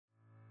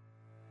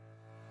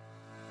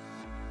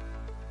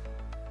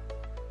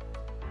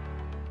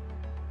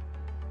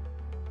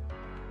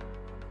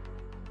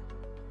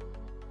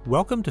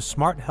Welcome to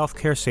Smart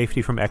Healthcare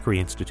Safety from ECRI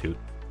Institute,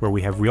 where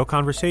we have real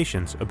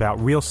conversations about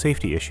real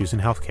safety issues in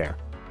healthcare.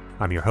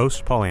 I'm your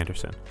host, Paul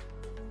Anderson.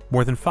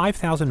 More than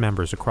 5,000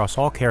 members across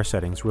all care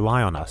settings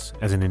rely on us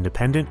as an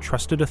independent,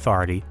 trusted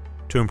authority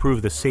to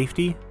improve the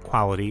safety,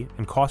 quality,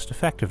 and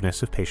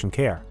cost-effectiveness of patient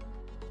care.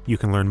 You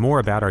can learn more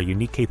about our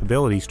unique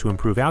capabilities to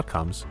improve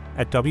outcomes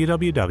at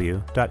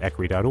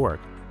www.ecri.org.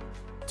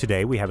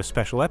 Today, we have a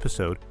special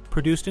episode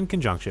produced in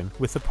conjunction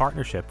with the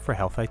Partnership for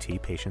Health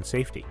IT Patient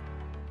Safety.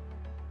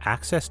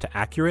 Access to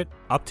accurate,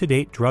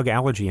 up-to-date drug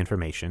allergy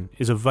information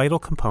is a vital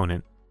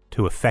component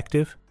to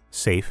effective,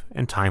 safe,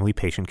 and timely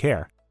patient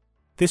care.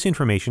 This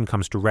information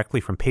comes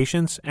directly from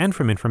patients and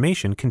from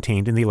information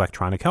contained in the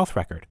electronic health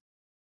record.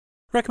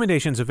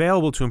 Recommendations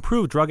available to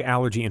improve drug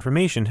allergy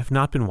information have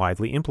not been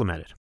widely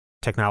implemented.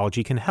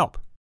 Technology can help.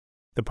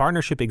 The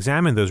partnership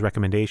examined those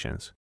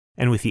recommendations,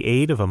 and with the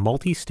aid of a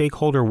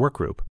multi-stakeholder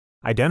workgroup,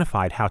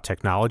 identified how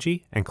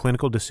technology and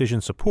clinical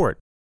decision support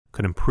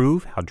could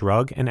improve how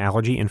drug and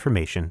allergy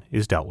information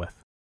is dealt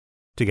with.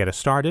 To get us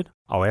started,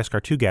 I'll ask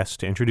our two guests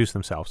to introduce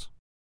themselves.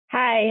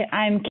 Hi,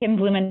 I'm Kim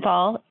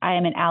Blumenthal. I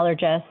am an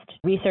allergist,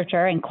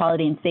 researcher, and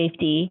quality and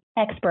safety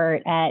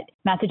expert at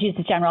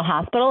Massachusetts General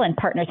Hospital and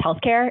Partners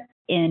Healthcare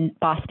in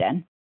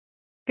Boston.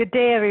 Good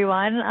day,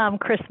 everyone. I'm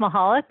Chris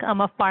Mahalik.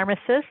 I'm a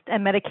pharmacist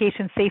and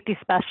medication safety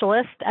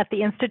specialist at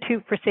the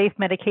Institute for Safe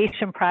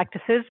Medication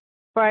Practices,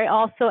 where I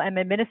also am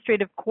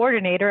administrative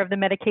coordinator of the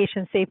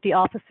Medication Safety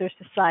Officers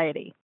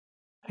Society.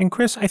 And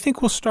Chris, I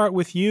think we'll start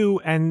with you,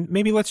 and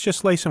maybe let's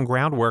just lay some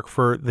groundwork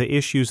for the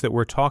issues that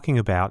we're talking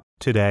about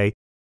today.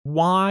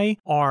 Why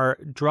are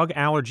drug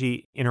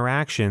allergy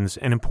interactions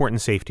an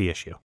important safety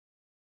issue?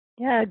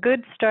 Yeah,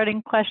 good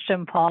starting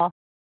question, Paul.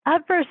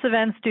 Adverse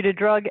events due to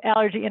drug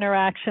allergy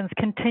interactions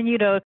continue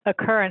to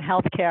occur in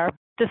healthcare,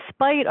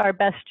 despite our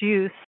best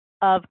use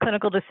of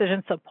clinical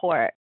decision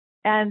support.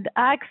 And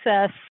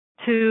access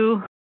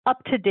to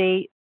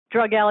up-to-date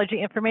drug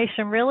allergy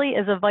information really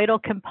is a vital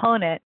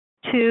component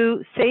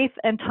to safe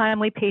and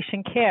timely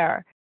patient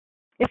care.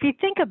 If you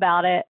think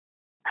about it,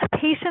 a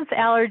patient's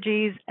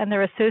allergies and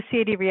their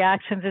associated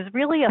reactions is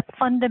really a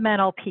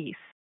fundamental piece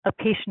of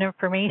patient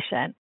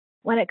information.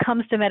 When it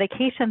comes to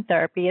medication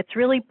therapy, it's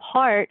really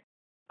part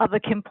of a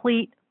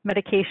complete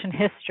medication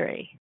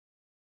history.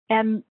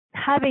 And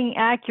having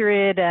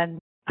accurate and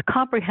a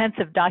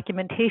comprehensive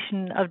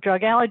documentation of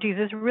drug allergies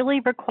is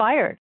really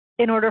required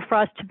in order for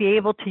us to be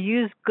able to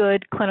use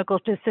good clinical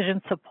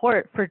decision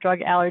support for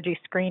drug allergy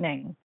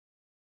screening.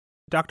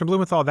 Dr.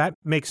 Blumenthal, that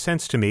makes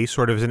sense to me,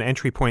 sort of as an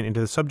entry point into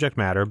the subject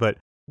matter, but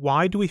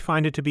why do we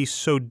find it to be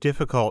so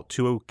difficult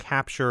to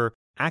capture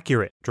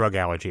accurate drug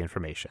allergy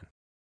information?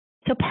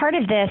 So part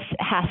of this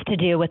has to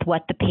do with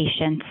what the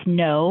patients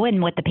know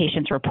and what the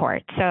patients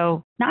report.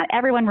 So not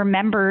everyone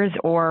remembers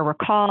or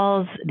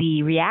recalls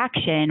the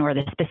reaction or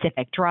the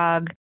specific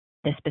drug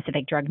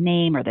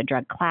name or the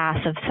drug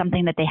class of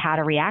something that they had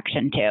a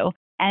reaction to.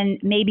 And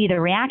maybe the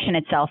reaction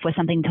itself was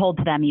something told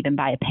to them even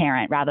by a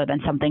parent rather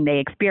than something they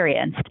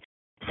experienced.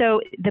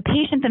 So the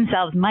patients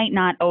themselves might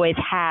not always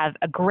have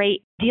a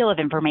great deal of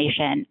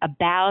information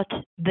about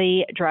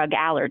the drug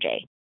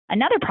allergy.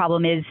 Another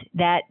problem is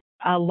that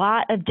a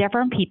lot of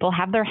different people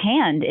have their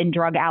hand in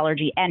drug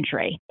allergy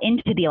entry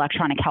into the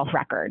electronic health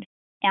record.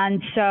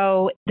 And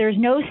so there's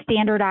no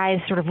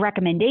standardized sort of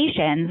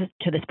recommendations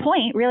to this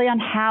point really on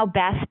how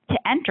best to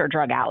enter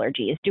drug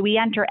allergies. Do we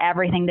enter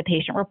everything the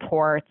patient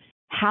reports?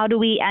 How do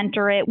we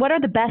enter it? What are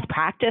the best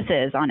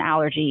practices on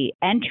allergy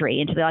entry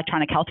into the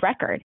electronic health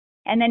record?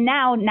 And then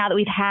now that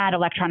we've had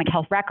electronic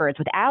health records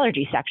with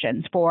allergy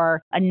sections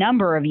for a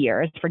number of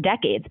years, for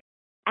decades,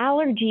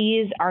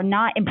 allergies are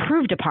not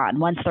improved upon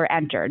once they're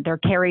entered. They're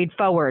carried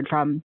forward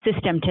from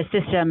system to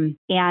system.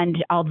 And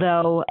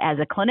although as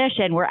a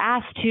clinician, we're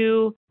asked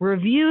to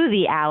review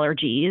the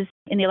allergies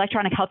in the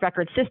electronic health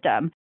record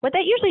system, what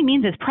that usually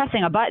means is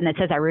pressing a button that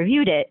says I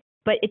reviewed it,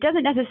 but it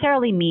doesn't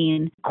necessarily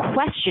mean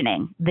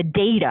questioning the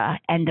data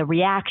and the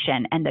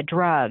reaction and the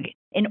drug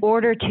in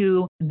order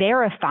to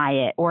verify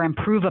it or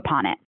improve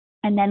upon it.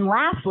 And then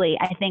lastly,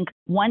 I think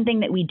one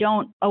thing that we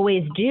don't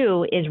always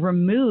do is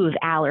remove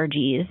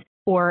allergies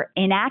or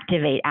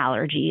inactivate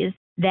allergies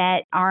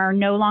that are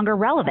no longer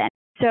relevant.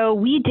 So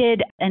we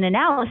did an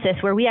analysis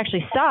where we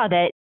actually saw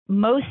that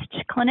most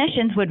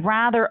clinicians would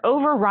rather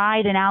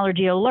override an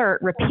allergy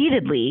alert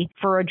repeatedly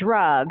for a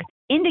drug,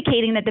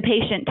 indicating that the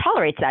patient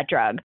tolerates that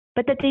drug,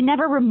 but that they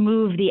never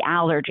remove the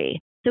allergy.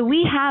 So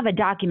we have a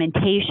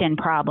documentation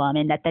problem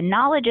in that the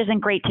knowledge isn't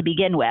great to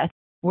begin with.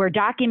 We're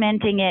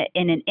documenting it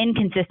in an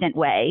inconsistent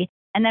way,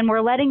 and then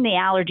we're letting the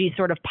allergies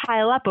sort of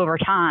pile up over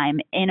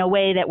time in a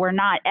way that we're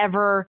not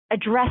ever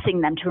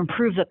addressing them to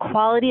improve the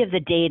quality of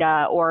the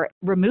data or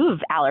remove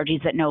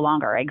allergies that no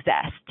longer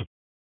exist.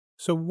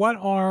 So what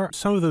are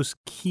some of those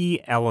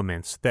key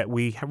elements that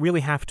we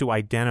really have to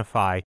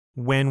identify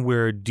when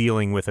we're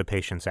dealing with a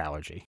patient's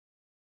allergy?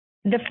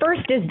 The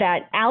first is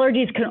that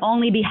allergies can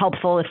only be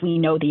helpful if we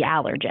know the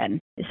allergen.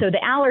 So the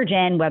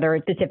allergen, whether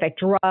it's a specific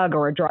drug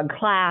or a drug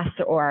class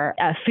or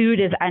a food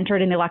is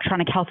entered in the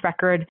electronic health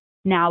record,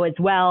 now as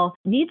well,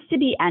 needs to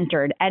be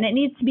entered, and it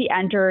needs to be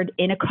entered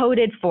in a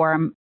coded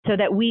form so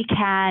that we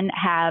can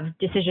have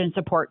decision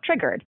support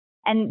triggered.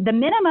 And the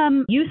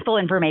minimum useful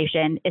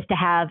information is to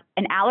have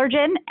an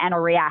allergen and a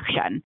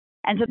reaction.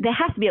 And so there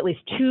has to be at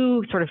least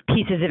two sort of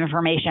pieces of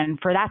information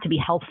for that to be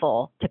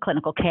helpful to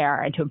clinical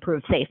care and to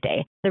improve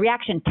safety. The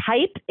reaction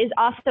type is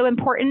also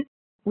important.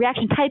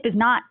 Reaction type is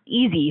not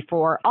easy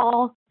for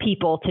all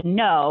people to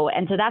know.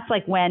 And so that's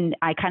like when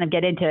I kind of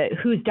get into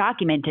who's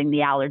documenting the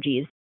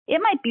allergies. It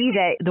might be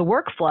that the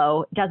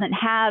workflow doesn't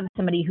have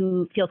somebody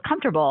who feels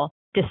comfortable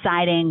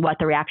deciding what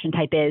the reaction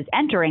type is,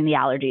 entering the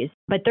allergies.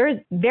 But there's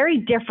very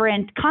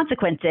different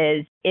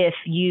consequences if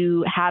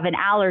you have an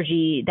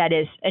allergy that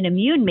is an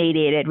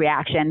immune-mediated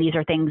reaction. These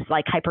are things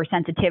like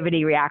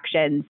hypersensitivity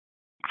reactions,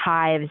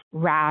 hives,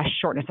 rash,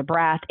 shortness of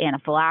breath,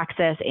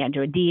 anaphylaxis,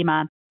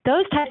 angioedema.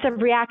 Those types of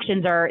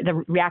reactions are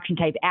the reaction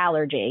type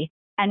allergy.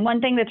 And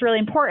one thing that's really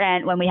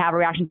important when we have a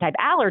reaction type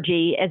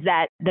allergy is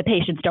that the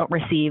patients don't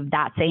receive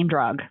that same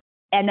drug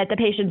and that the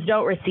patients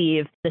don't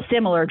receive the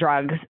similar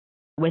drugs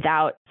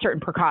without certain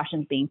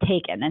precautions being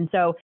taken. And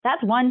so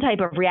that's one type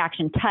of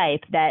reaction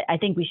type that I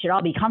think we should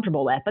all be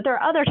comfortable with. But there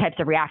are other types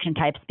of reaction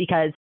types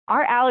because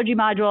our allergy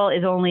module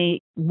is only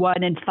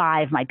 1 in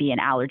 5 might be an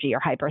allergy or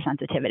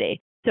hypersensitivity.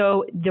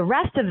 So the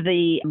rest of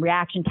the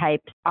reaction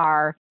types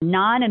are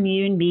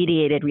non-immune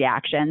mediated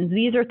reactions.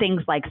 These are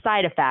things like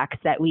side effects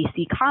that we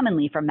see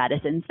commonly from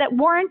medicines that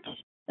warrant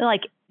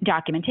like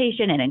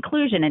documentation and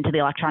inclusion into the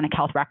electronic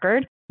health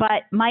record,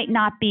 but might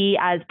not be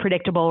as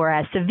predictable or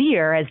as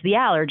severe as the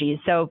allergies.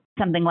 So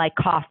something like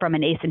cough from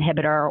an ACE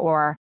inhibitor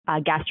or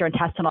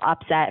gastrointestinal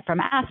upset from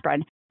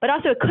aspirin. But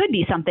also it could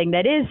be something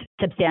that is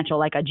substantial,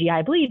 like a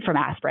GI bleed from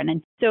aspirin.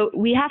 And so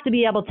we have to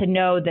be able to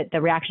know that the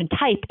reaction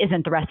type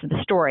isn't the rest of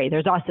the story.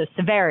 There's also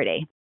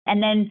severity.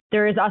 And then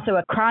there is also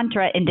a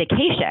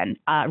contraindication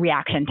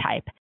reaction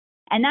type.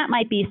 And that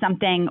might be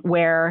something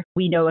where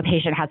we know a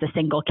patient has a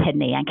single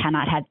kidney and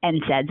cannot have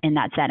NSAIDs in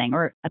that setting,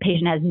 or a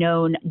patient has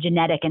known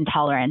genetic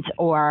intolerance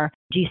or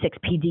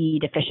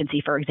G6PD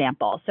deficiency, for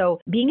example. So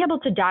being able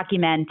to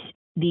document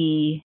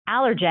the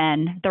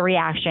allergen, the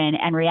reaction,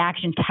 and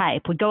reaction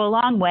type would go a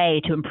long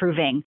way to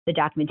improving the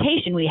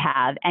documentation we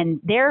have. And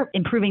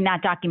improving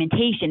that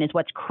documentation is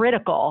what's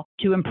critical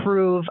to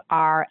improve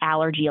our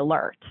allergy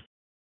alerts.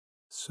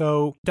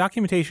 So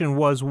documentation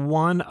was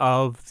one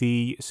of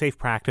the safe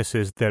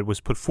practices that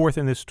was put forth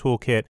in this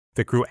toolkit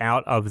that grew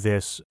out of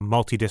this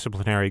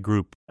multidisciplinary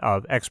group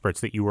of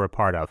experts that you were a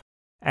part of.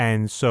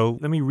 And so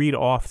let me read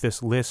off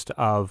this list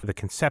of the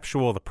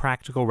conceptual, the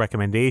practical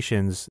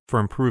recommendations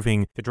for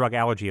improving the drug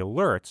allergy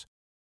alerts.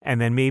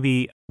 And then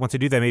maybe, once I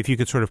do that, maybe if you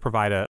could sort of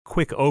provide a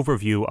quick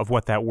overview of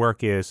what that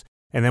work is,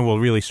 and then we'll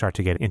really start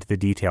to get into the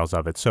details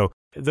of it. So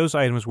those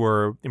items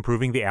were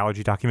improving the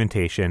allergy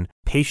documentation,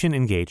 patient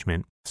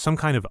engagement, some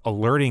kind of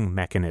alerting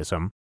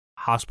mechanism,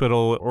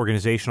 hospital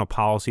organizational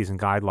policies and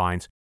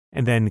guidelines,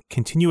 and then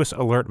continuous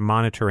alert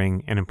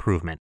monitoring and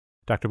improvement.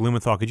 Dr.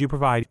 Blumenthal, could you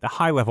provide a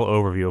high-level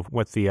overview of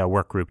what the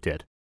work group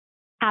did?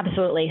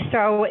 Absolutely.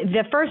 So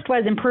the first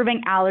was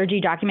improving allergy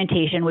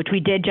documentation, which we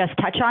did just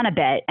touch on a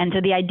bit. And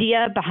so the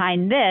idea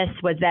behind this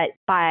was that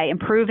by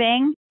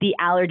improving the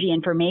allergy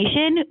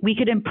information, we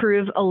could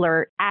improve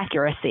alert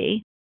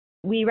accuracy.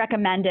 We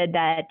recommended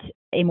that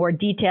a more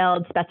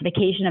detailed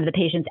specification of the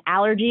patient's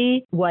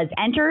allergy was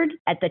entered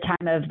at the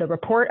time of the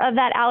report of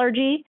that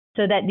allergy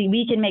so that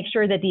we can make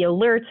sure that the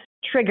alerts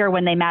trigger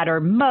when they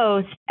matter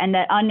most and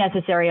that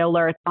unnecessary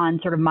alerts on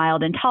sort of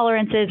mild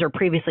intolerances or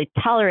previously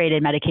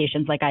tolerated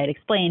medications, like I had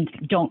explained,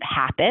 don't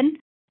happen.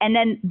 And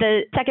then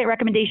the second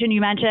recommendation you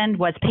mentioned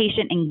was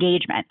patient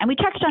engagement. And we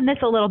touched on this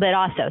a little bit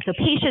also. So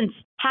patients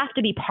have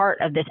to be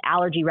part of this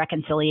allergy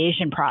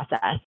reconciliation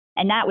process.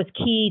 And that was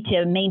key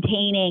to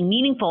maintaining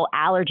meaningful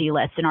allergy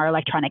lists in our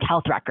electronic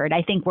health record.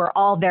 I think we're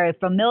all very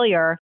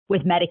familiar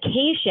with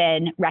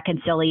medication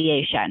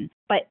reconciliation,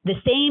 but the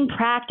same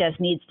practice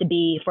needs to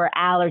be for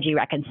allergy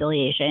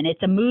reconciliation.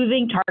 It's a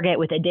moving target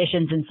with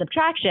additions and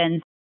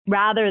subtractions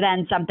rather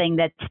than something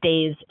that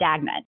stays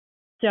stagnant.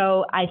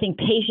 So I think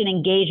patient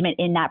engagement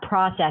in that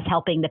process,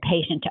 helping the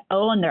patient to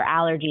own their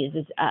allergies,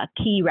 is a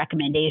key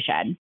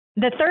recommendation.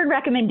 The third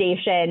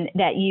recommendation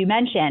that you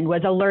mentioned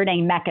was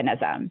alerting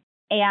mechanism.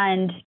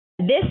 And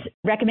this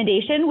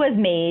recommendation was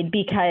made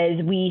because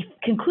we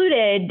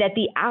concluded that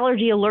the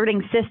allergy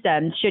alerting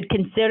systems should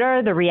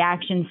consider the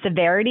reaction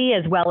severity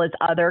as well as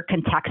other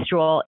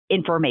contextual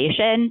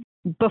information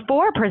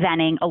before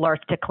presenting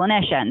alerts to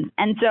clinicians.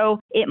 And so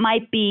it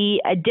might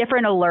be a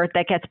different alert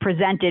that gets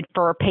presented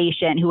for a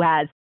patient who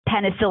has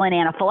penicillin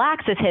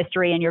anaphylaxis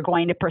history and you're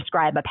going to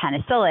prescribe a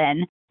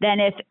penicillin than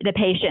if the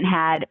patient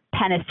had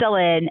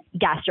penicillin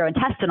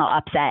gastrointestinal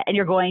upset and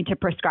you're going to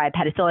prescribe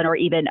penicillin or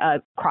even a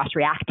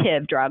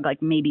cross-reactive drug,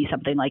 like maybe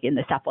something like in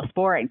the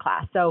cephalosporin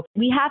class. So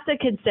we have to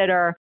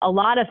consider a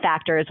lot of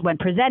factors when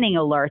presenting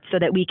alerts so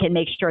that we can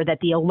make sure that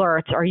the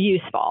alerts are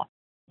useful.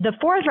 The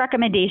fourth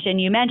recommendation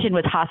you mentioned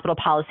was hospital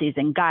policies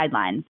and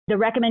guidelines. The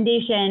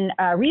recommendation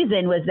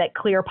reason was that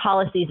clear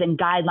policies and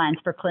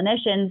guidelines for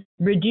clinicians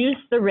reduce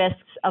the risks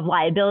of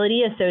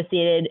liability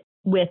associated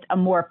with a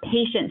more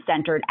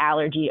patient-centered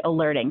allergy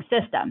alerting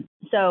system.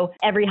 So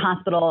every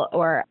hospital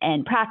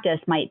and practice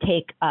might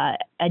take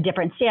a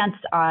different stance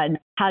on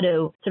how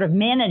to sort of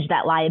manage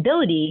that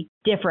liability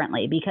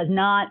differently, because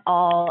not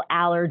all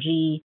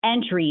allergy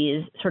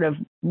entries sort of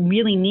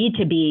really need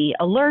to be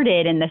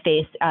alerted in the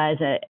face as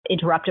an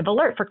interruptive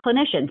alert for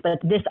clinicians, but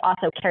this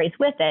also carries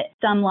with it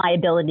some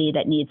liability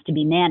that needs to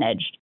be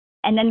managed.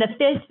 And then the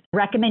fifth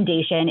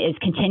recommendation is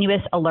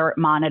continuous alert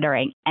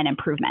monitoring and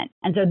improvement.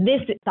 And so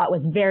this I thought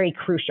was very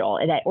crucial,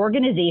 that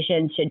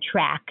organizations should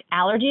track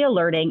allergy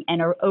alerting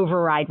and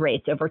override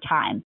rates over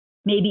time,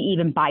 maybe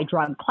even by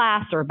drug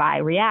class or by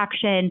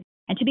reaction,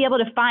 and to be able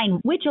to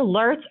find which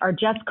alerts are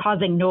just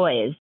causing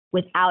noise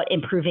without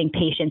improving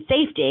patient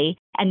safety,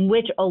 and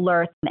which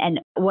alerts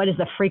and what is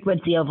the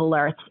frequency of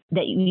alerts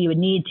that you would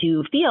need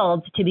to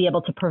field to be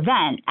able to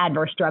prevent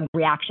adverse drug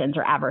reactions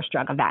or adverse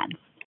drug events.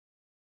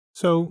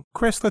 So,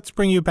 Chris, let's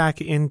bring you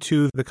back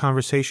into the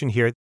conversation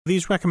here.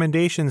 These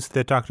recommendations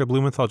that Dr.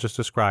 Blumenthal just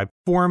described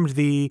formed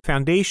the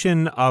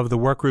foundation of the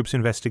workgroup's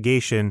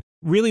investigation,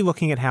 really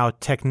looking at how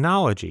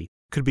technology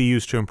could be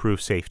used to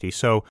improve safety.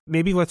 So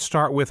maybe let's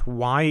start with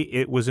why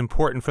it was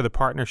important for the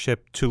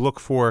partnership to look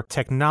for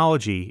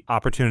technology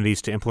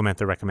opportunities to implement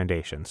the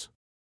recommendations.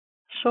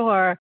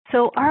 Sure.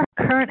 So our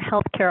current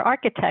healthcare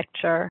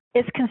architecture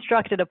is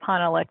constructed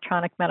upon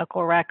electronic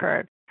medical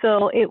record.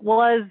 So it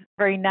was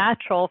very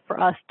natural for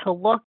us to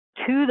look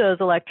to those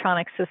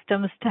electronic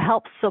systems to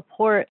help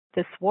support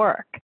this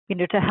work,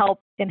 to help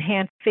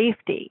enhance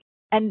safety.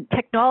 And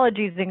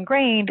technology is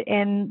ingrained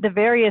in the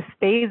various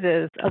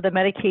phases of the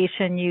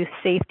medication use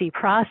safety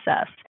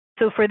process.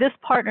 So for this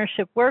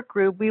partnership work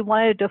group, we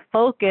wanted to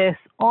focus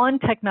on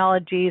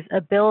technology's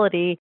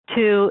ability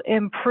to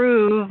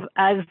improve,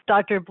 as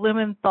Dr.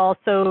 Blumenthal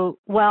so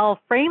well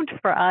framed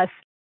for us,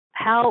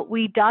 how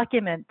we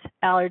document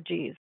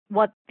allergies,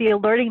 what the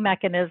alerting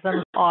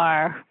mechanisms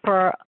are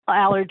for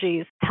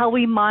allergies, how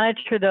we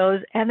monitor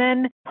those, and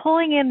then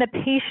pulling in the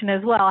patient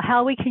as well,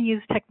 how we can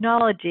use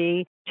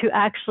technology to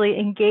actually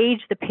engage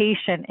the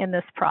patient in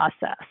this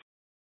process.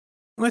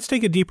 Let's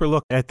take a deeper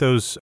look at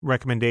those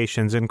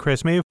recommendations. And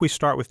Chris, maybe if we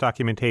start with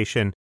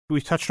documentation,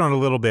 we've touched on it a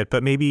little bit,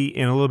 but maybe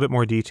in a little bit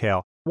more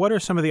detail. What are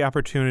some of the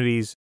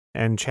opportunities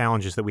and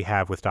challenges that we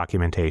have with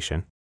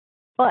documentation?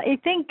 Well, I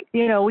think,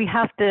 we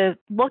have to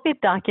look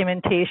at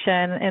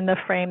documentation in the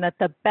frame that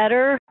the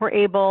better we're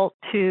able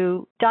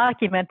to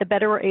document, the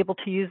better we're able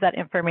to use that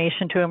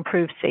information to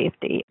improve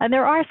safety. And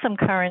there are some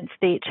current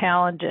state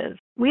challenges.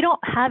 We don't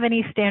have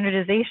any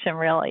standardization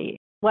really,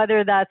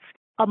 whether that's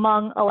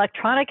among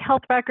electronic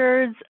health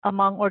records,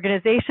 among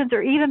organizations,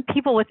 or even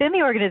people within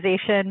the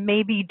organization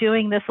may be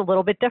doing this a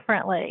little bit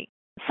differently.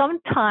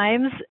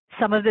 Sometimes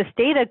some of this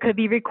data could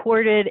be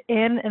recorded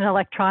in an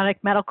electronic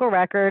medical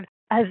record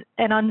as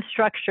an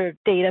unstructured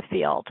data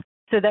field,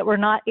 so that we're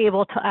not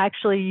able to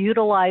actually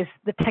utilize,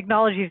 the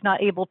technology is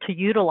not able to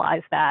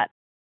utilize that.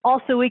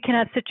 Also, we can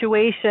have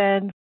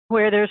situations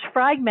where there's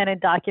fragmented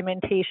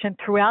documentation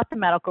throughout the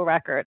medical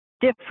record.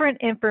 Different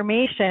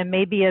information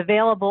may be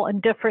available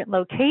in different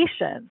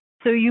locations.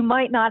 So you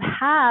might not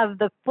have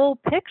the full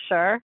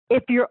picture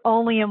if you're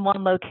only in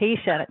one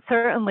location.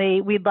 Certainly,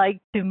 we'd like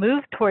to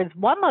move towards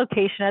one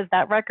location as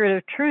that record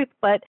of truth,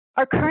 but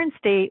our current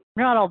state,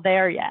 we're not all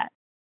there yet.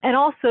 And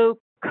also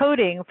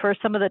coding for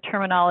some of the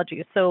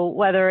terminology. So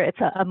whether it's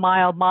a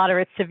mild,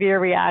 moderate, severe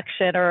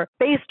reaction or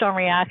based on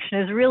reaction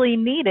is really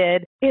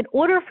needed in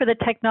order for the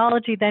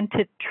technology then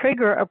to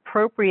trigger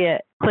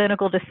appropriate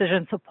clinical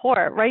decision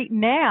support. Right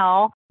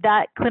now,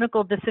 that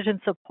clinical decision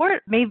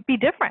support may be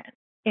different,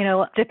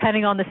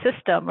 depending on the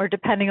system or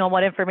depending on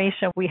what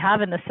information we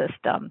have in the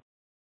system.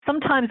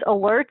 Sometimes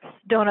alerts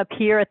don't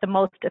appear at the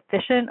most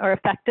efficient or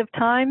effective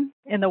time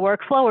in the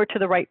workflow or to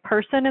the right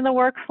person in the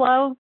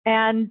workflow.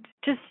 And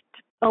just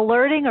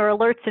alerting or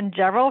alerts in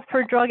general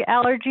for drug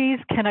allergies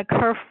can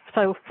occur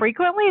so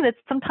frequently that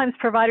sometimes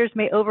providers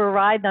may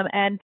override them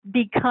and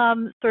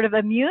become sort of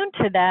immune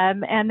to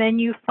them. And then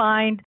you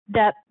find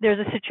that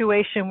there's a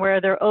situation where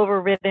they're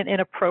overridden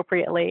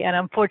inappropriately. And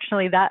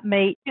unfortunately, that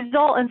may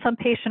result in some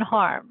patient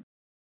harm.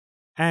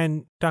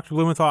 And Dr.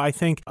 Blumenthal, I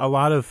think a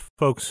lot of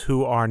folks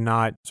who are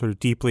not sort of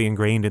deeply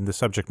ingrained in the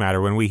subject matter,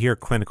 when we hear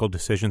clinical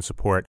decision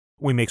support,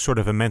 we make sort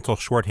of a mental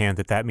shorthand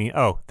that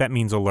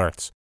means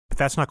alerts. But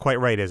that's not quite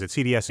right, is it?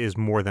 CDS is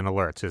more than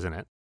alerts, isn't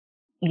it?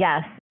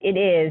 Yes, it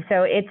is.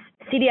 So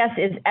CDS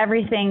is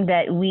everything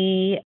that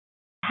we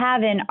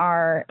have in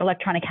our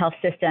electronic health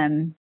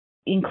system.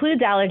 It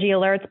includes allergy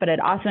alerts, but it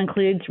also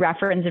includes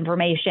reference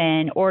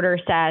information, order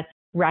sets,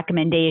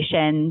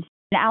 recommendations.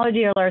 And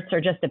allergy alerts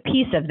are just a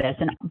piece of this,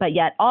 but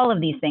yet all of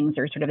these things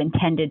are sort of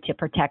intended to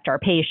protect our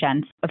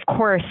patients. Of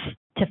course,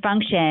 to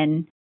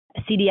function,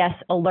 CDS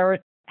alerts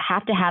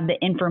have to have the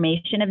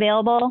information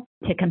available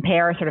to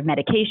compare sort of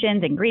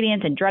medications,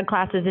 ingredients, and drug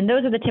classes. And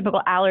those are the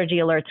typical allergy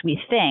alerts we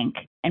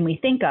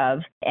think of.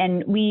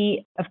 And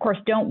we, of course,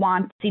 don't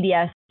want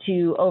CDS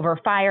to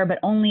overfire, but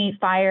only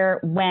fire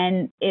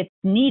when it's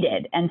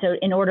needed. And so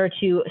in order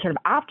to sort of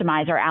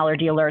optimize our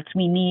allergy alerts,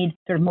 we need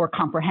sort of more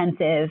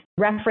comprehensive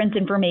reference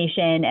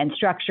information and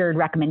structured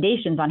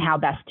recommendations on how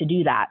best to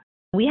do that.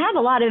 We have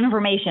a lot of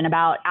information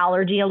about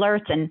allergy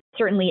alerts, and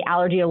certainly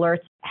allergy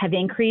alerts have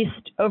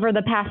increased over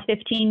the past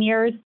 15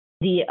 years.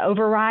 The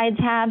overrides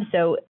have,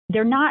 so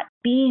they're not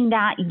being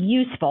that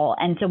useful.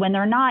 And so when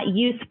they're not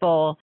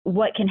useful,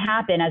 what can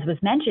happen, as was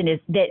mentioned, is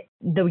that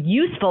the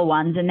useful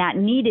ones and that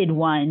needed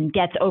one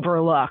gets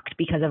overlooked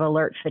because of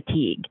alert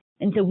fatigue.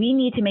 And so we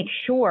need to make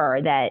sure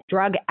that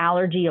drug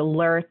allergy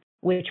alerts,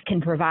 which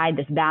can provide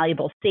this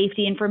valuable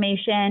safety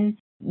information,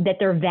 that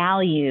their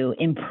value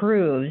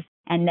improves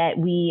and that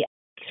we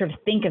sort of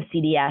think of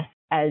CDS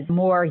as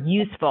more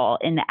useful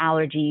in the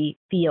allergy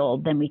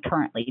field than we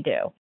currently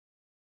do.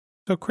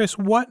 So, Chris,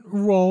 what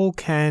role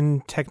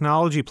can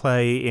technology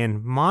play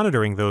in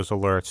monitoring those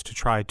alerts to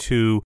try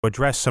to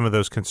address some of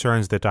those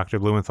concerns that Dr.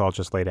 Blumenthal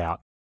just laid out?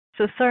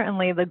 So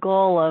certainly the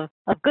goal of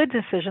good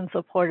decision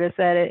support is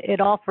that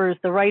it offers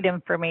the right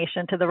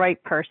information to the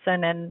right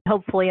person and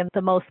hopefully in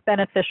the most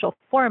beneficial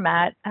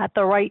format at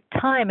the right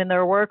time in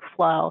their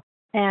workflow.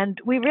 And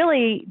we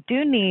really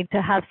do need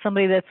to have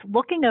somebody that's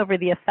looking over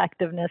the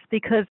effectiveness,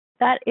 because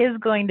that is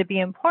going to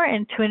be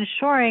important to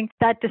ensuring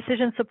that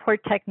decision support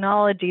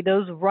technology,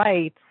 those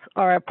rights,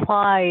 are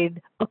applied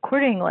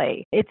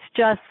accordingly. It's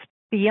just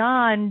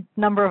beyond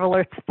number of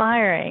alerts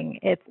firing.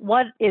 It's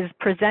what is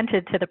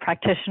presented to the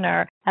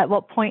practitioner at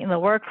what point in the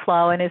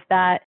workflow, and is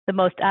that the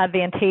most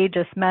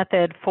advantageous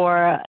method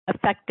for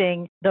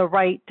affecting the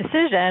right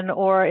decision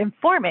or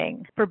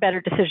informing for better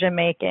decision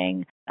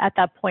making at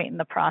that point in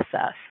the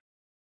process.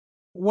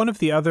 One of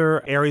the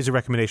other areas of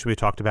recommendation we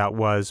talked about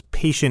was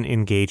patient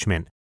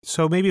engagement.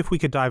 So maybe if we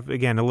could dive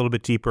again a little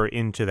bit deeper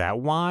into that.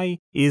 Why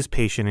is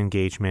patient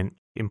engagement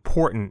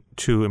important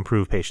to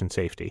improve patient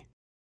safety?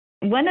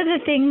 One of the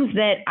things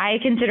that I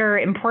consider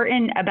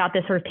important about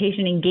this sort of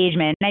patient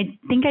engagement, and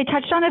I think I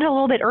touched on it a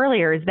little bit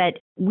earlier, is that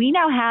we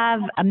now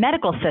have a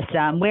medical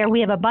system where we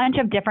have a bunch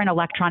of different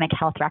electronic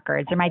health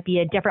records. There might be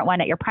a different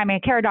one at your primary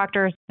care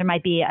doctor. There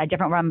might be a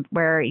different one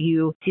where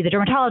you see the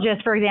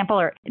dermatologist, for example,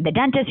 or the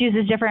dentist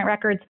uses different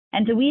records.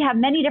 And so we have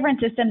many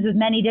different systems with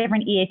many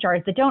different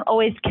EHRs that don't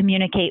always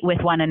communicate with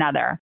one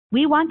another.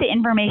 We want the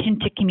information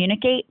to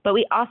communicate, but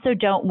we also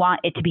don't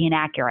want it to be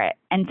inaccurate.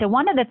 And so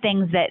one of the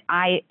things that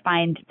I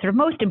find sort of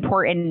most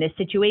important in this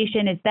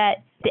situation is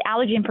that the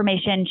allergy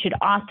information should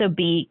also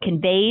be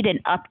conveyed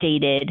and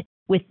updated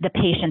with the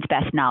patient's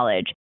best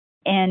knowledge.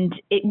 And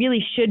it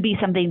really should be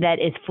something that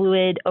is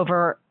fluid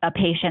over a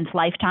patient's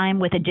lifetime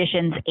with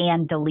additions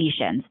and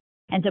deletions.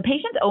 And so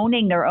patients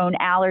owning their own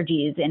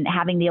allergies and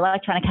having the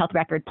electronic health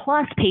record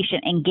plus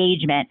patient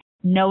engagement,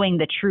 knowing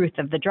the truth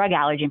of the drug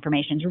allergy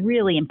information, is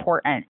really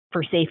important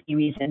for safety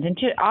reasons and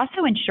to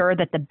also ensure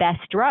that the best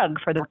drug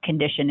for the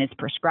condition is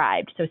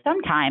prescribed. So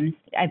sometimes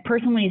I've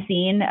personally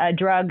seen a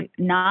drug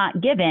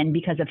not given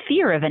because of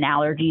fear of an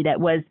allergy that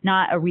was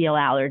not a real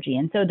allergy.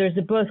 And so there's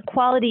both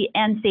quality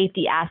and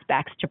safety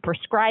aspects to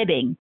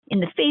prescribing in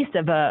the face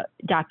of a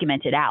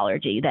documented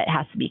allergy that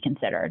has to be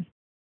considered.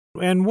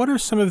 And what are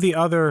some of the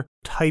other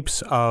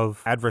types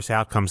of adverse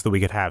outcomes that we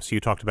could have? So you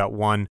talked about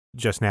one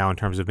just now in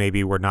terms of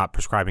maybe we're not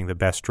prescribing the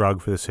best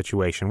drug for the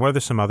situation. What are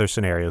some other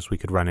scenarios we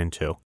could run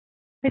into?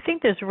 I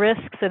think there's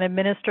risks in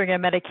administering a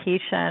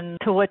medication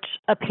to which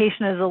a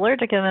patient is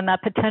allergic, and then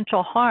that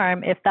potential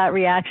harm if that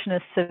reaction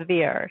is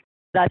severe.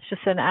 That's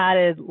just an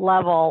added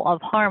level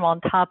of harm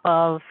on top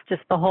of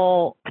just the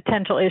whole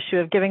potential issue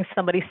of giving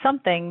somebody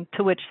something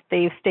to which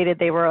they've stated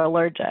they were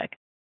allergic.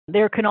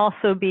 There can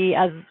also be,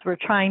 as we're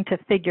trying to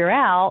figure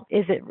out,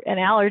 is it an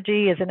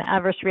allergy, is it an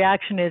adverse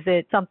reaction, is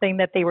it something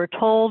that they were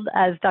told,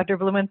 as Dr.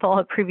 Blumenthal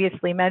had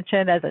previously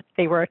mentioned, as if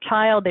they were a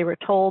child, they were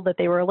told that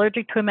they were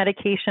allergic to a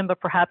medication, but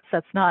perhaps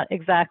that's not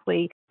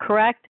exactly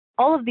correct.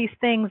 All of these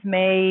things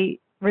may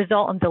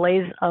result in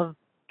delays of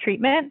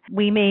treatment.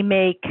 We may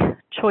make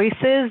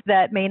choices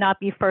that may not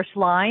be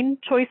first-line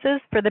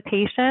choices for the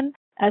patient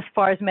as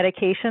far as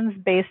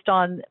medications based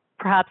on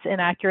perhaps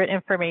inaccurate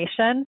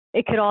information.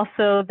 It could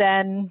also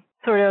then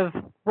sort of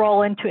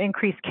roll into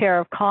increased care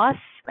of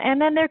costs. And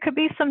then there could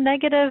be some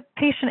negative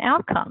patient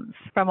outcomes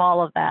from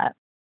all of that.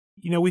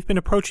 You know, we've been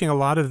approaching a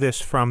lot of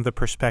this from the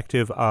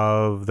perspective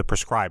of the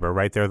prescriber,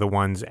 right? They're the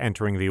ones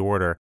entering the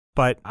order.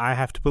 But I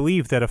have to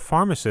believe that a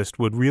pharmacist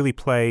would really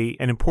play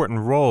an important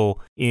role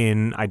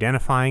in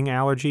identifying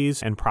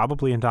allergies and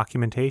probably in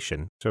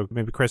documentation. So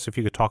maybe, Chris, if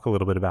you could talk a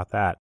little bit about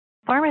that.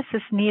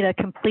 Pharmacists need a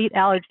complete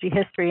allergy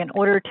history in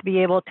order to be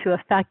able to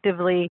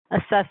effectively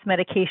assess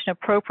medication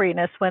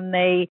appropriateness when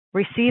they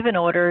receive an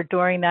order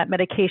during that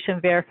medication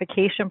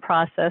verification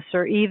process,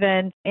 or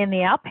even in the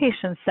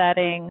outpatient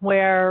setting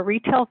where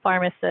retail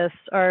pharmacists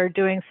are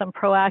doing some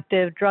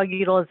proactive drug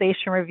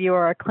utilization review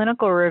or a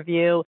clinical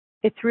review.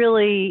 it's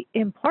really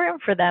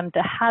important for them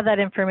to have that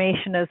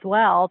information as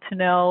well, to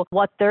know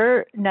what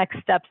their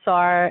next steps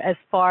are as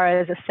far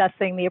as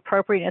assessing the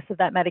appropriateness of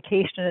that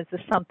medication. Is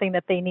this something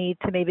that they need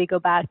to maybe go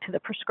back to the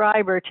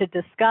prescriber to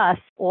discuss,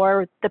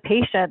 or the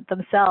patient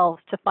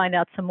themselves to find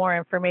out some more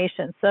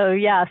information? So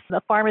yes,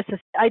 the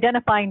pharmacist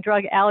identifying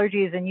drug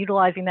allergies and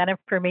utilizing that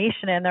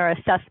information in their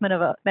assessment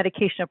of a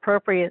medication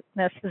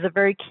appropriateness is a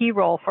very key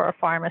role for a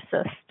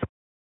pharmacist.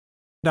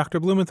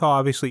 Dr. Blumenthal,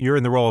 obviously you're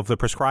in the role of the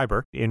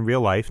prescriber in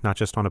real life, not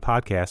just on a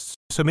podcast.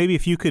 So maybe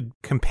if you could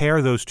compare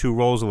those two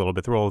roles a little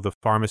bit, the role of the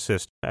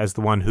pharmacist as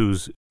the one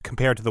who's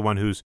compared to the one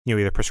who's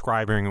either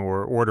prescribing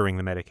or ordering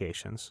the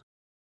medications.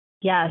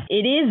 Yes,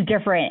 it is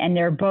different, and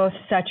they're both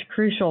such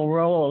crucial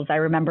roles. I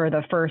remember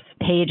the first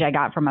page I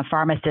got from a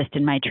pharmacist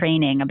in my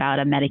training about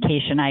a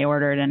medication I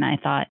ordered, and I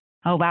thought,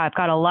 oh, wow, I've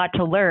got a lot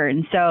to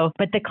learn.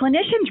 But the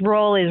clinician's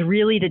role is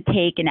really to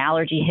take an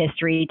allergy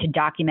history, to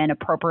document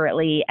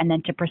appropriately, and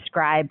then to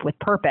prescribe with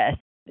purpose.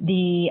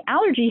 The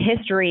allergy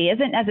history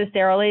isn't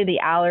necessarily the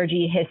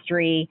allergy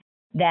history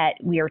that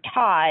we are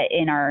taught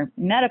in our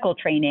medical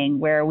training,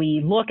 where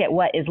we look at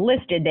what is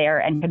listed there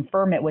and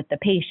confirm it with the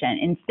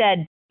patient.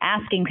 Instead,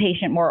 asking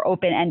patient more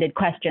open-ended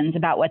questions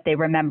about what they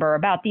remember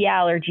about the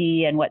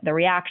allergy and what the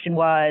reaction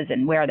was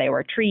and where they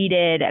were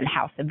treated and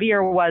how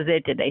severe was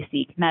it. Did they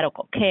seek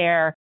medical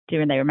care?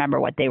 Do they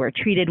remember what they were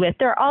treated with?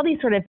 There are all these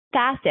sort of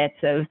facets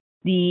of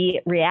the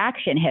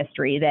reaction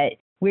history that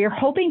we're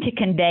hoping to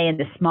convey in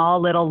this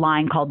small little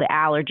line called the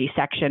allergy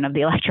section of the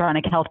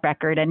electronic health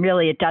record, and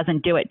really it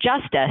doesn't do it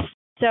justice.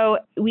 So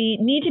we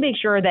need to make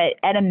sure that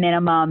at a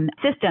minimum,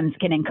 systems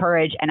can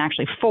encourage and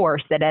actually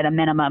force that at a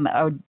minimum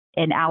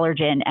an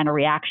allergen and a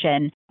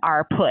reaction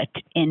are put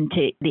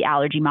into the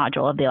allergy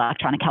module of the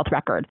electronic health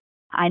record.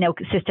 I know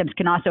systems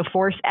can also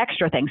force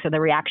extra things. So the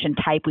reaction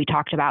type we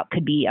talked about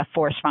could be a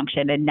force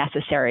function and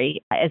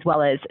necessary, as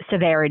well as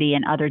severity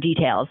and other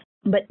details.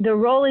 But the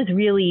role is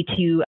really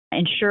to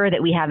ensure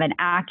that we have an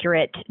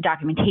accurate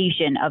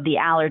documentation of the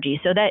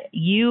allergy so that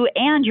you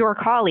and your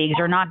colleagues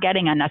are not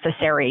getting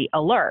unnecessary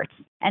alerts.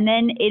 And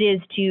then it is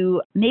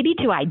to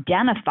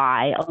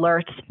identify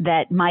alerts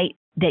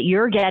that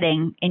you're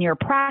getting in your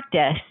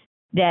practice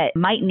that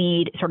might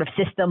need sort of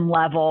system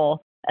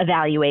level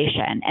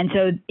evaluation. And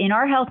so in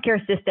our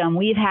healthcare system,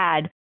 we've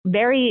had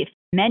very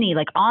many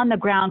on the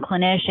ground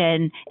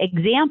clinician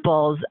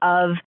examples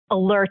of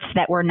alerts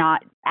that were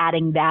not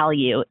adding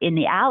value in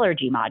the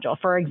allergy module.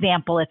 For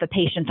example, if a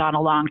patient's on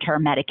a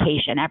long-term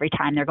medication, every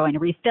time they're going to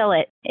refill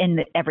it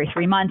every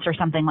 3 months or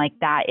something like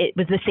that, it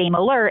was the same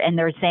alert. And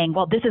they're saying,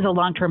 well, this is a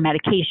long-term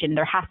medication.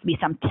 There has to be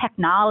some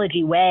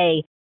technology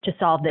way to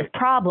solve this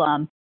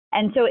problem.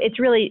 And so it's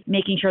really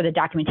making sure the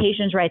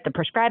documentation's right, the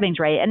prescribing's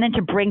right, and then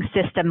to bring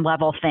system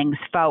level things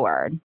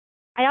forward.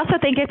 I also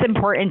think it's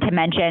important to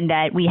mention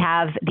that we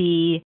have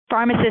the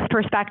pharmacist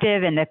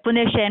perspective and the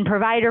clinician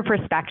provider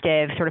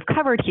perspective sort of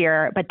covered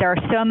here, but there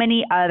are so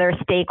many other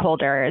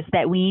stakeholders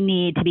that we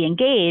need to be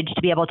engaged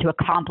to be able to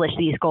accomplish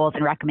these goals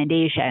and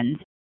recommendations.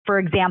 For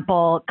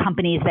example,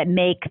 companies that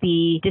make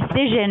the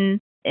decision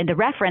and the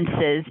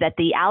references that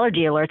the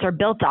allergy alerts are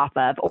built off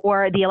of,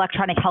 or the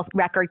electronic health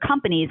record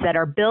companies that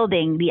are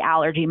building the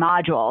allergy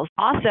modules.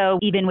 Also,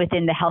 even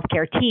within the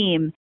healthcare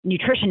team,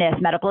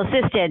 nutritionists, medical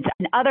assistants,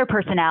 and other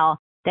personnel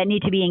that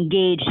need to be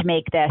engaged to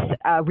make this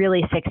a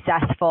really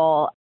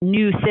successful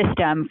new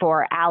system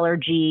for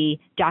allergy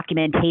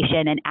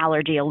documentation and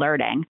allergy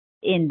alerting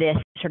in this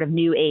sort of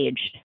new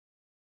age.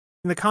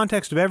 In the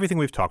context of everything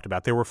we've talked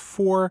about, there were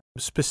 4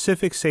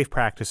 specific safe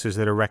practices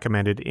that are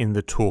recommended in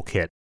the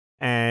toolkit.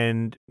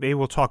 And maybe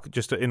we'll talk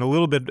just in a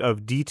little bit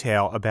of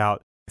detail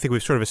about, I think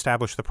we've sort of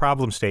established the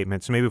problem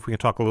statement, so maybe if we can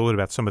talk a little bit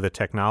about some of the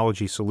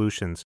technology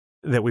solutions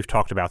that we've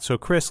talked about. So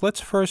Chris,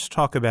 let's first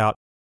talk about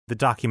the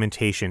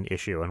documentation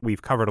issue. And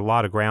we've covered a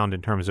lot of ground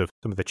in terms of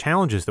some of the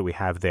challenges that we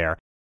have there.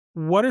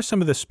 What are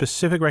some of the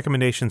specific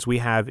recommendations we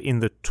have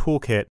in the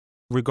toolkit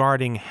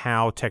regarding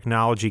how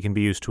technology can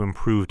be used to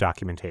improve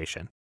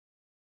documentation?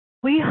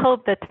 We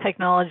hope that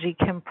technology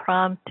can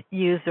prompt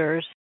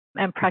users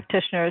and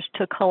practitioners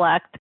to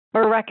collect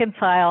or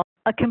reconcile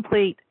a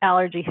complete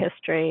allergy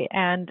history.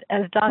 And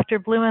as Dr.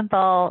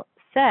 Blumenthal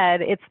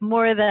said, it's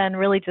more than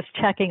really just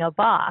checking a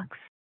box.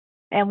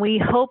 And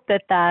we hope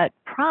that that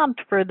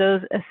prompt for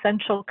those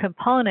essential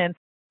components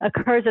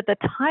occurs at the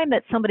time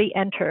that somebody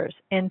enters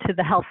into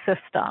the health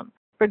system,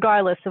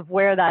 regardless of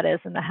where that is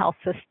in the health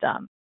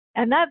system.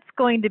 And that's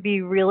going to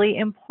be really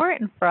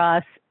important for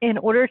us in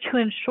order to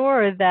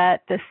ensure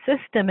that the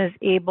system is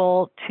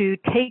able to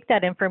take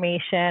that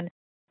information,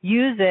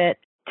 use it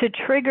to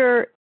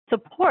trigger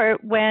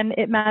support when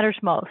it matters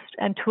most,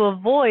 and to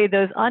avoid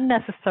those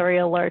unnecessary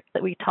alerts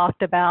that we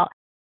talked about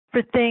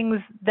for things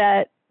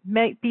that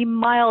may be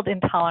mild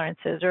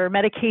intolerances or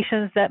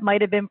medications that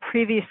might have been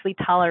previously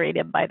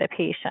tolerated by the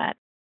patient.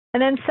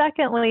 And then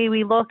secondly,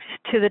 we looked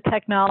to the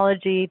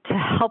technology to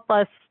help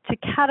us to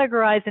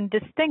categorize and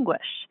distinguish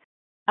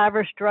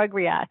adverse drug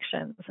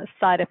reactions,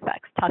 side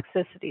effects,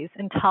 toxicities,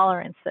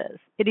 intolerances,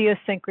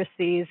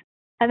 idiosyncrasies,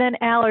 and then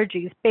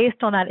allergies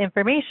based on that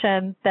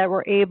information that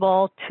we're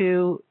able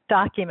to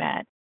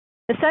document.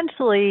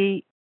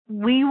 Essentially,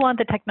 we want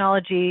the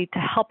technology to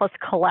help us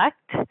collect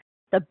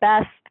the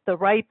best, the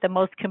right, the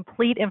most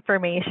complete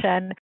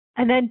information,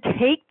 and then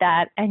take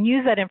that and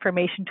use that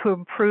information to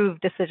improve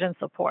decision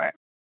support.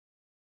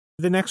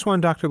 The next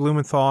one, Dr.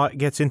 Blumenthal,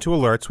 gets into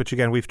alerts, which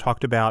again, we've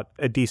talked about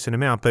a decent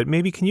amount, but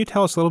maybe can you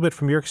tell us a little bit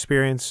from your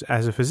experience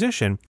as a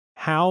physician,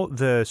 how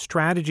the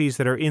strategies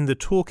that are in the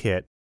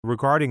toolkit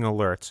regarding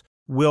alerts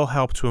will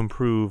help to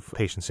improve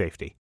patient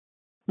safety?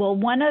 Well,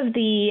 one of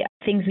the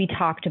things we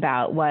talked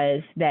about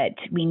was that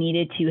we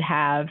needed to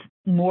have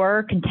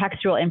more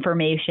contextual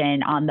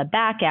information on the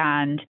back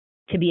end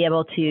to be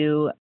able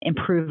to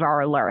improve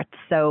our alerts.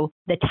 So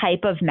the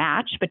type of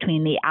match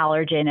between the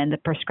allergen and the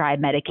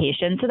prescribed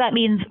medication. So that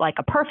means like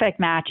a perfect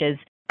match is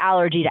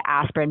allergy to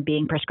aspirin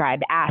being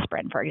prescribed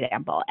aspirin, for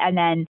example. And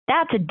then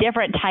that's a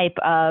different type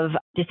of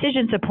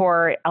decision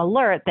support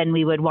alert than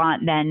we would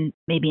want than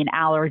maybe an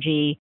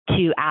allergy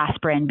to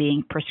aspirin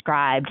being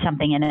prescribed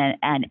something in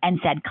an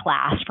NSAID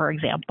class, for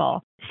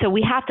example. So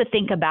we have to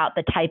think about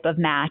the type of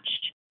match,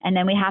 and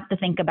then we have to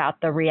think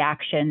about the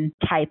reaction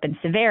type and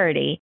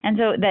severity. And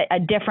so that a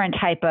different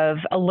type of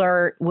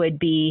alert would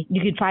be,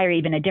 you could fire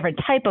even a different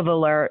type of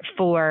alert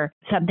for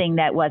something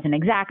that was an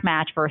exact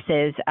match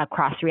versus a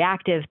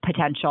cross-reactive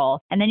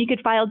potential. And then you could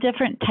file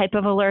different type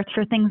of alerts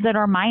for things that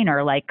are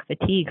minor, like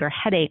fatigue or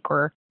headache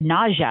or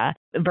nausea,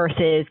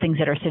 versus things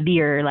that are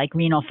severe, like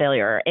renal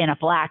failure or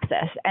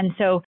anaphylaxis. And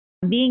so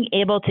being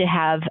able to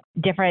have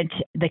the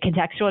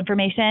contextual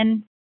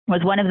information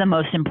was one of the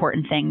most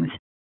important things.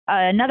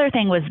 Another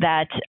thing was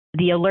that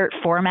the alert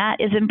format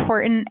is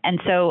important. And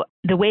so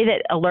the way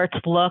that alerts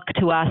look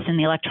to us in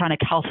the electronic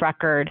health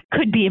record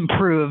could be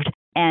improved,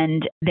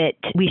 and that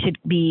we should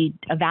be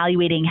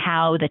evaluating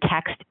how the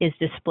text is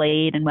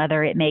displayed and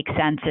whether it makes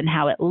sense and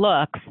how it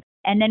looks.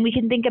 And then we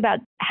can think about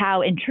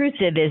how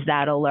intrusive is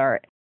that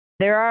alert.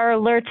 There are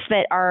alerts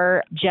that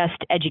are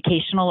just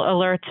educational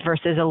alerts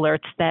versus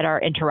alerts that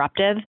are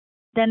interruptive.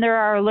 Then there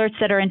are alerts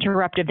that are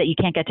interruptive that you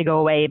can't get to go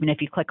away even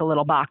if you click a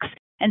little box.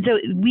 And so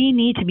we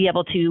need to be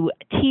able to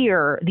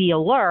tier the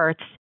alerts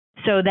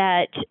so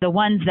that the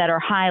ones that are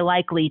high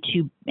likely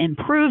to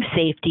improve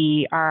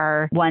safety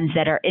are ones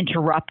that are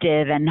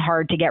interruptive and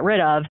hard to get rid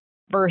of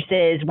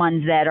versus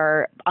ones that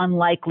are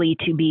unlikely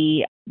to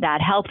be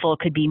that helpful,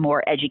 could be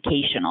more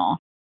educational.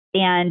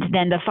 And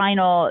then the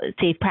final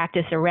safe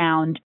practice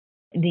around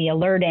the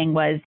alerting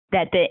was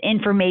that the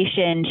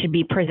information should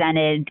be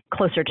presented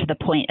closer to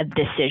the point of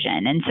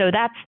decision. And so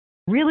that's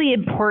really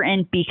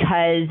important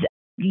because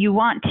you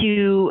want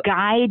to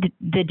guide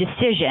the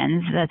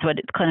decisions. That's what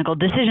clinical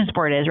decision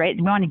support is, right?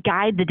 You want to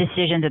guide the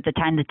decisions at the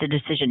time that the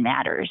decision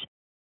matters.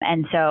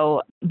 And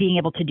so being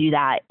able to do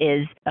that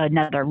is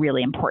another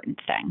really important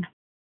thing.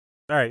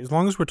 All right, as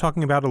long as we're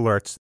talking about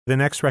alerts, the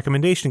next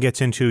recommendation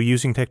gets into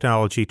using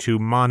technology to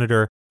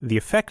monitor the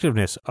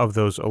effectiveness of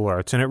those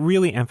alerts. And it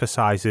really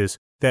emphasizes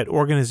that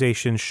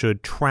organizations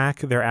should track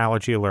their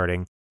allergy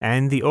alerting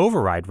and the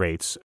override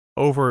rates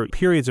over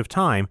periods of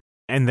time,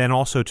 and then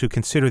also to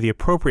consider the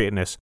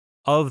appropriateness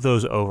of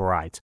those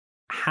overrides.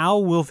 How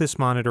will this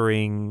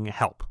monitoring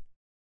help?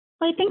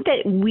 Well, I think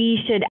that we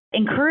should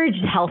encourage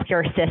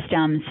healthcare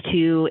systems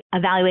to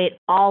evaluate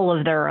all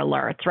of their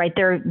alerts, right?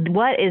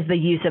 What is the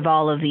use of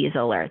all of these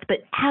alerts?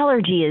 But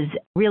allergy is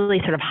really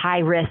sort of high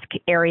risk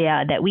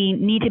area that we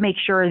need to make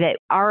sure that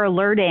our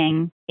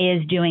alerting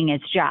is doing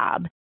its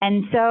job.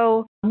 And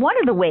so one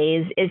of the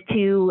ways is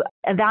to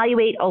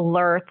evaluate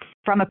alerts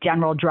from a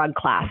general drug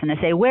class and to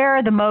say, where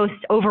are the most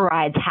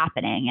overrides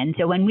happening? And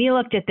so when we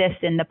looked at this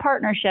in the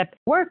partnership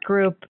work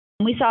group,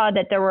 we saw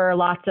that there were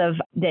lots of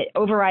that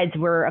overrides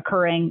were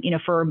occurring,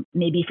 for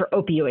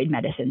opioid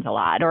medicines a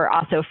lot, or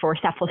also for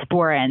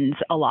cephalosporins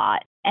a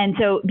lot. And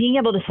so being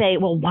able to say,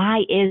 well, why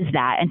is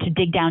that? And to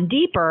dig down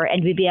deeper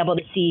and we'd be able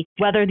to see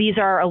whether these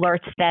are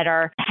alerts that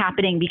are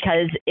happening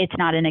because it's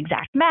not an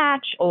exact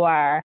match,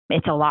 or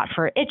it's a lot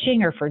for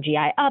itching or for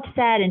GI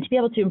upset, and to be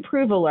able to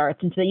improve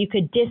alerts and so that you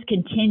could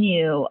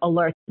discontinue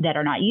alerts that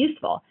are not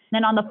useful.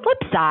 Then on the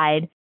flip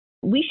side,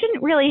 we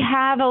shouldn't really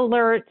have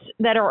alerts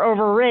that are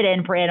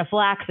overridden for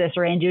anaphylaxis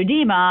or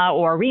angioedema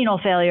or renal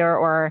failure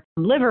or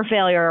liver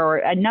failure or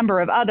a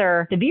number of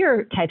other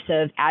severe types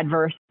of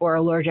adverse or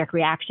allergic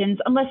reactions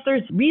unless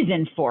there's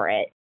reason for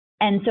it.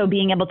 And so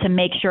being able to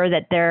make sure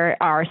that there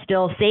are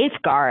still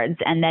safeguards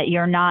and that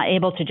you're not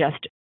able to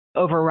just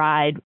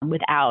override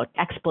without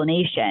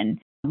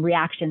explanation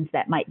reactions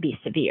that might be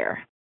severe.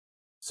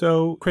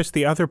 So, Chris,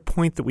 the other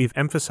point that we've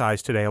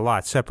emphasized today a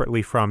lot,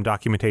 separately from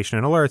documentation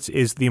and alerts,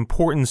 is the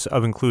importance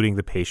of including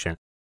the patient.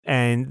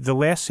 And the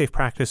last safe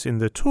practice in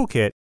the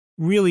toolkit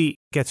really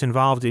gets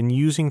involved in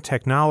using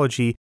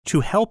technology to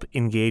help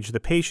engage the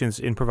patients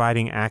in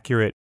providing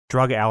accurate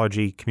drug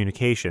allergy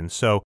communication.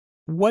 So,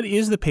 what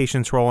is the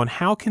patient's role and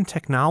how can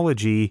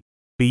technology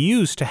be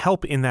used to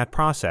help in that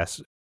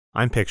process?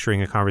 I'm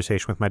picturing a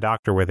conversation with my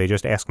doctor where they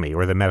just ask me,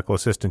 or the medical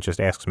assistant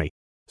just asks me.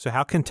 So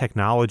how can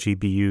technology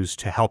be used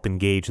to help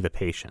engage the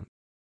patient?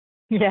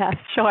 Yeah,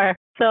 sure.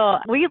 So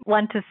we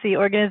want to see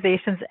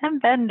organizations and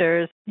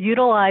vendors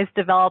utilize,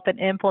 develop, and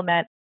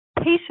implement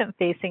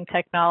patient-facing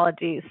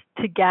technologies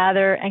to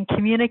gather and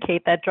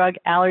communicate that drug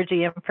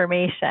allergy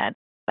information.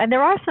 And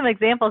there are some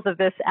examples of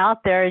this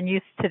out there in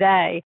use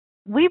today.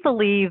 We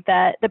believe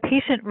that the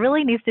patient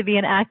really needs to be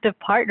an active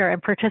partner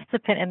and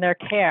participant in their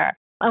care.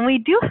 And we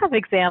do have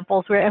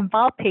examples where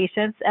involved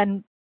patients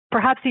and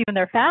perhaps even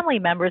their family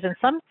members in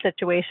some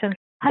situations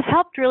have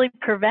helped really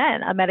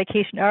prevent a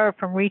medication error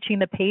from reaching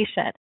the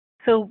patient.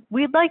 So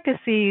we'd like to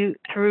see,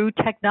 through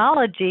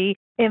technology,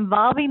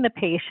 involving the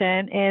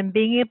patient and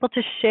being able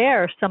to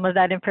share some of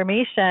that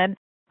information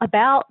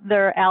about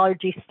their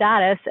allergy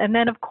status. And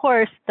then, of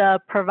course, the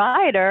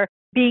provider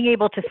being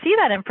able to see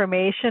that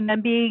information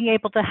and being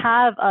able to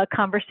have a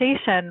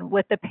conversation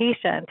with the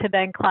patient to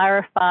then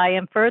clarify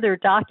and further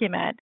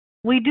document.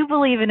 We do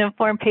believe an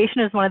informed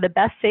patient is one of the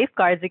best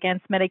safeguards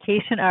against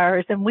medication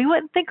errors, and we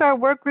wouldn't think our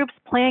work group's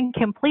plan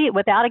complete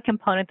without a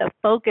component that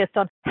focused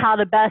on how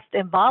to best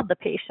involve the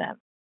patient.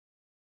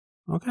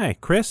 Okay,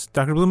 Chris,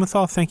 Dr.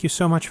 Blumenthal, thank you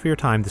so much for your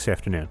time this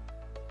afternoon.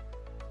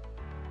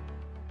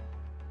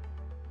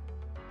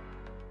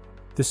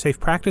 The Safe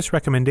Practice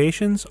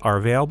recommendations are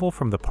available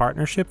from the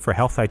Partnership for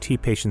Health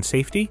IT Patient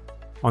Safety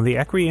on the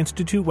ECRI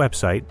Institute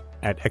website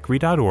at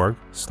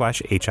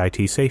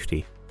ecri.org/HIT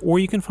safety, or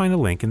you can find a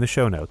link in the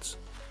show notes.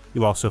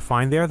 You'll also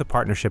find there the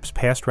partnership's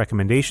past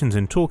recommendations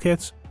and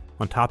toolkits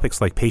on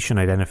topics like patient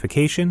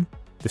identification,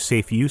 the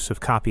safe use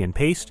of copy and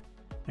paste,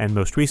 and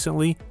most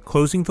recently,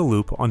 closing the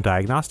loop on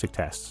diagnostic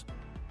tests.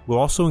 We'll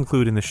also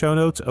include in the show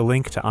notes a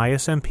link to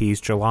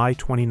ISMP's July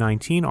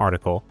 2019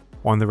 article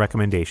on the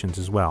recommendations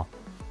as well.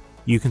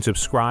 You can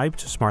subscribe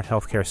to Smart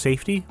Healthcare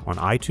Safety on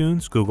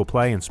iTunes, Google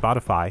Play, and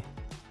Spotify.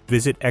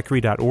 Visit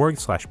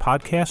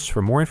ecri.org/podcasts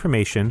for more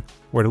information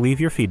or to leave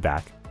your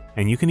feedback.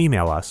 And you can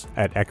email us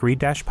at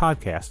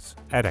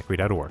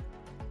ecri-podcasts@ecri.org.